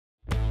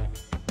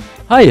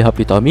Hi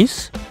Happy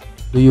Tummies!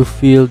 Do you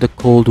feel the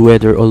cold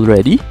weather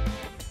already?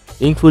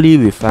 Thankfully,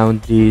 we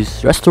found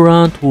this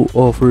restaurant who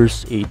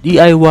offers a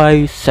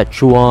DIY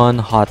Szechuan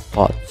hot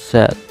pot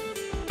set.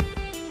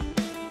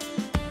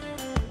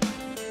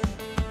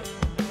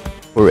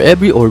 For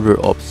every order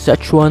of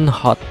Szechuan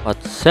hot pot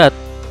set,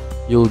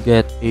 you'll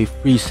get a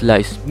free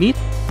sliced meat,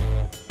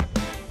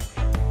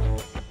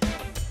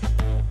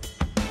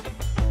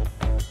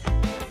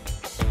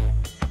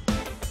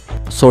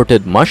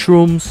 assorted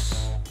mushrooms,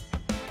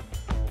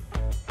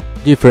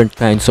 different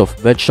kinds of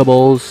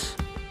vegetables,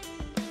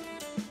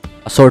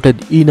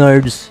 assorted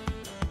innards,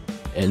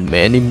 and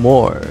many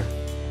more.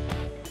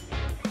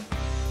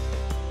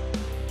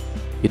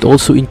 It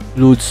also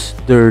includes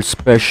their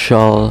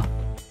special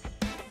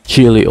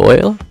chili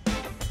oil,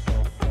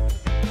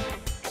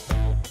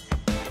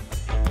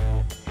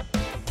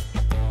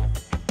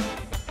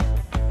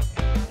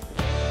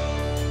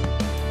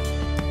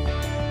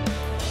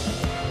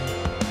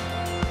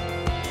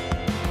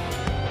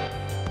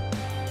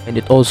 and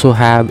it also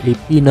have a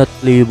peanut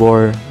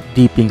flavor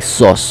dipping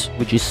sauce,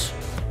 which is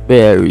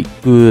very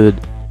good.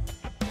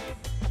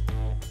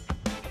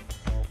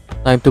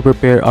 Time to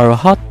prepare our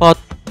hot pot.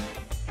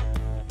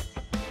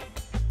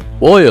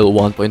 Boil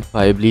 1.5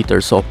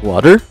 liters of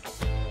water,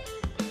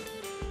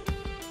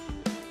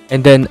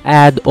 and then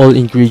add all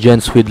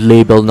ingredients with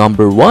label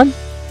number 1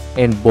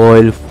 and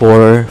boil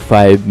for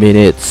 5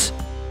 minutes.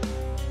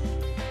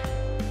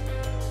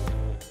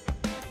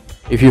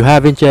 If you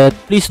haven't yet,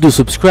 please do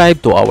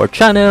subscribe to our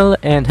channel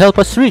and help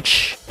us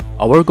reach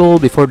our goal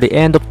before the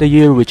end of the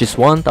year, which is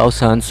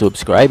 1,000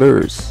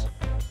 subscribers.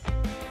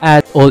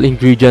 Add all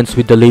ingredients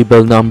with the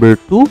label number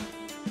 2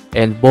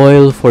 and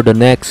boil for the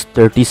next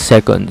 30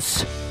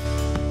 seconds.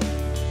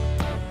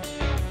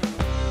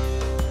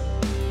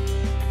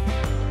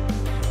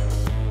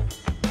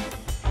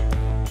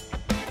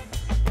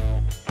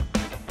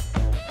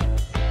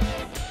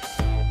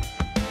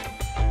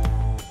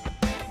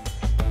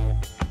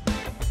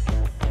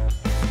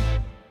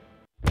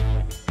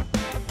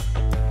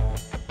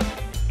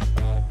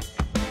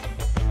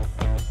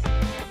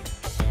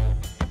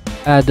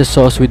 Add the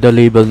sauce with the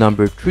label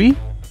number 3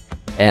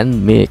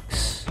 and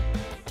mix.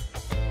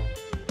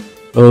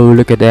 Oh,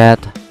 look at that.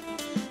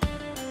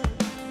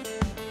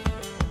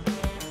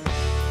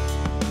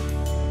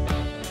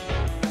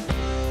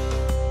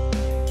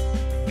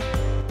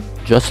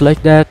 Just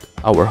like that,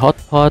 our hot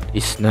pot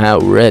is now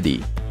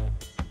ready.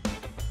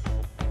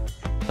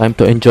 Time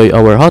to enjoy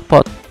our hot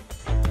pot.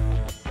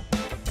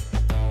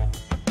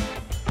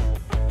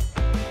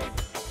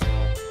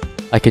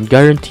 I can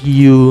guarantee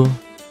you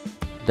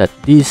that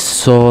this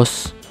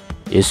sauce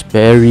is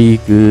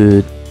very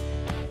good.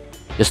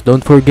 Just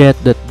don't forget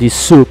that this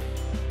soup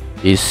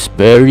is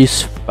very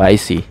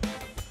spicy,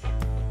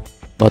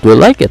 but we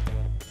like it.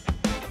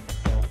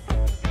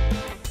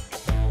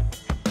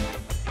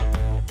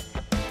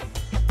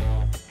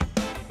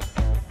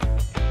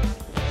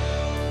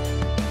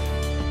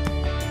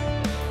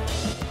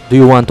 Do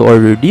you want to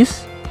order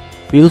this?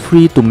 Feel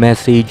free to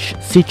message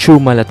Sichu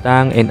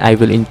Malatang and I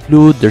will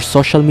include their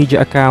social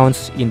media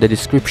accounts in the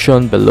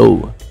description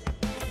below.